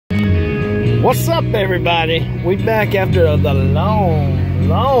What's up, everybody? We back after the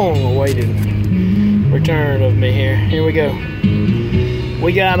long awaited return of me here. Here we go.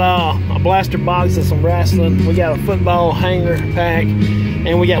 We got a blaster box of some wrestling. We got a football hanger pack,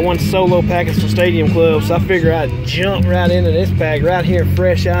 and we got one solo pack of some Stadium Club. So I figure I'd jump right into this pack right here,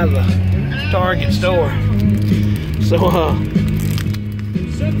 fresh out of the Target store. So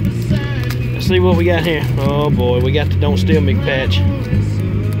let's see what we got here. Oh boy, we got the Don't Steal Me patch.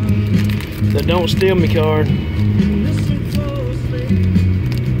 The Don't Steal Me card.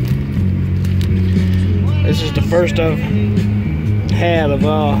 This is the first I've had of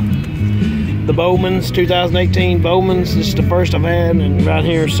the Bowmans, 2018 Bowmans. This is the first I've had, and right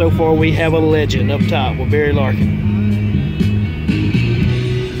here so far we have a legend up top with Barry Larkin.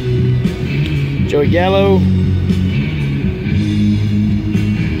 Joey Gallo.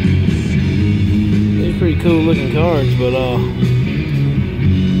 These are pretty cool looking cards, but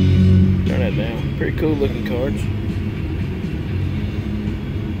turn that down. Pretty cool looking cards.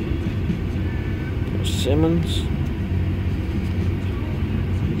 Simmons.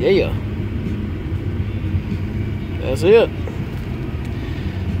 Yeah. That's it.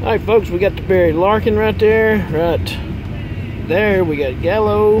 Alright, folks, we got the Barry Larkin right there. Right there, we got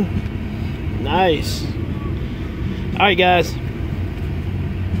Gallo. Nice. Alright, guys.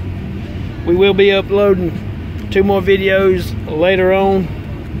 We will be uploading 2 more videos later on.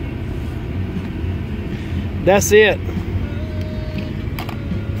 That's it.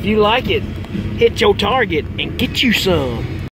 If you like it, hit your target and get you some.